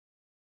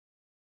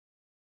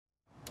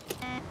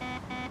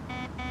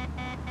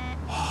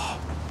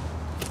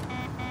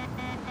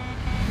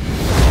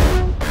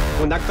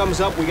When that comes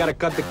up, we gotta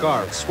cut the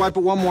card. Swipe it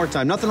one more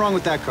time. Nothing wrong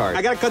with that card.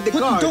 I gotta cut the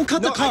card. Don't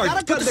cut the card.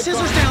 Put the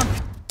scissors down.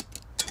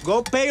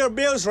 Go pay your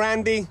bills,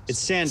 Randy. It's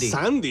Sandy.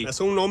 Sandy.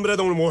 Es un nombre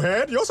de una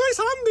mujer. Yo soy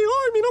Sandy.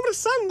 Oh, mi nombre es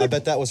Sandy. I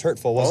bet that was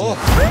hurtful, wasn't it?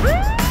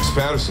 Miss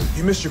Patterson,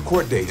 you missed your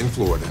court date in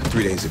Florida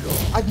 3 days ago.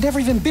 I've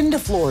never even been to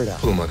Florida.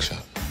 Pull a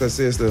mugshot. That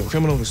says the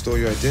criminal who stole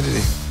your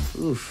identity.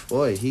 Oof,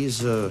 boy,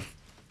 he's, is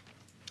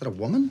that a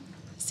woman?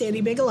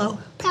 Sandy Bigelow,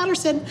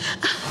 Patterson.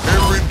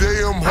 Every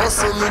day I'm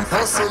hustling.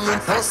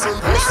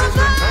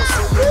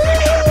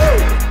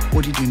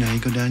 What do you do now? You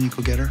go down, you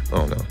go get her?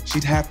 Oh, no.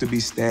 She'd have to be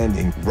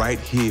standing right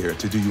here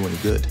to do you any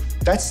good.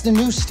 That's the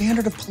new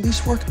standard of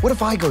police work? What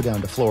if I go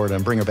down to Florida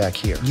and bring her back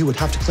here? You would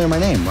have to clear my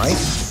name, right?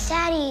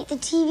 Daddy, the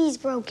TV's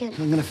broken.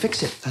 I'm gonna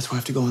fix it. That's why I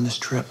have to go on this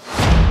trip.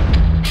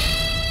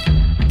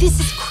 This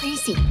is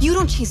crazy. You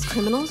don't chase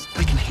criminals.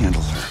 I can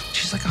handle her.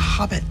 She's like a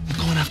hobbit. I'm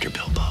going after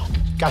Bilbo.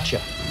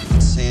 Gotcha.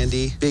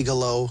 Sandy,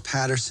 Bigelow,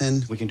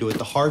 Patterson. We can do it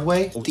the hard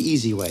way or the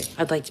easy way.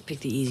 I'd like to pick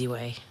the easy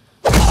way.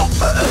 You're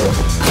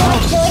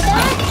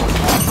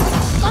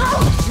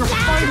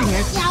fighting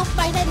it. Yeah, I'll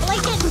fight it.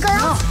 Like it,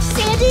 girl.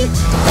 Sandy.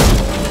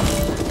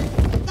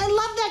 I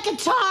love that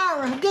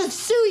guitar. I'm gonna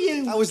sue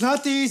you. That was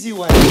not the easy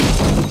way.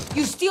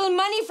 You steal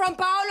money from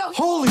Paolo?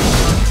 Holy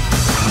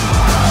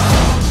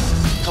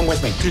Come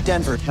with me to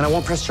Denver, and I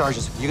won't press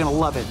charges. You're gonna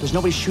love it. There's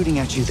nobody shooting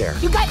at you there.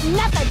 You got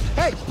nothing.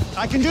 Hey,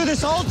 I can do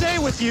this all day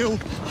with you.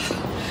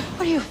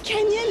 What are you,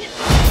 Kenyan?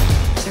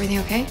 Is everything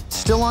okay?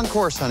 Still on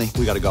course, honey.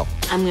 We gotta go.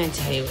 I'm gonna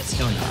tell you what's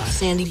going on.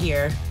 Sandy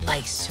here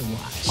likes to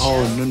watch.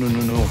 Oh,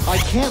 no. I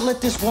can't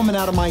let this woman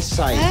out of my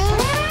sight.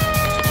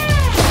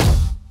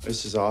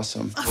 This is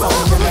awesome.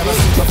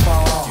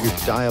 You're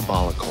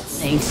diabolical.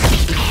 Thanks.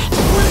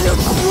 You're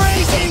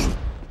crazy!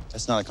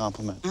 That's not a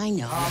compliment. I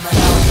know.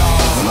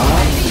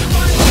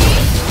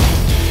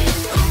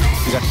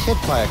 You got hit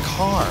by a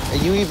car. Are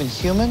you even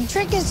human?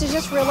 Trick is to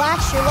just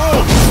relax your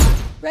legs.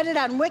 Read it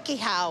on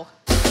WikiHow.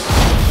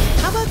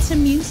 How about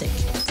some music?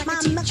 My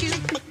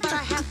milkshake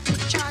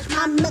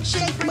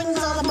brings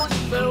all the money.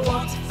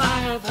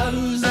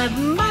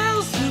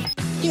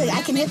 Dude,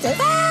 I can hit the.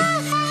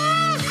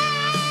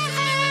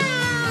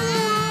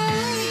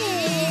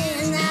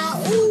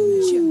 Now,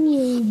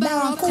 ooh,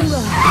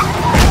 Barracuda.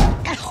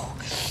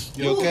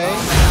 You okay?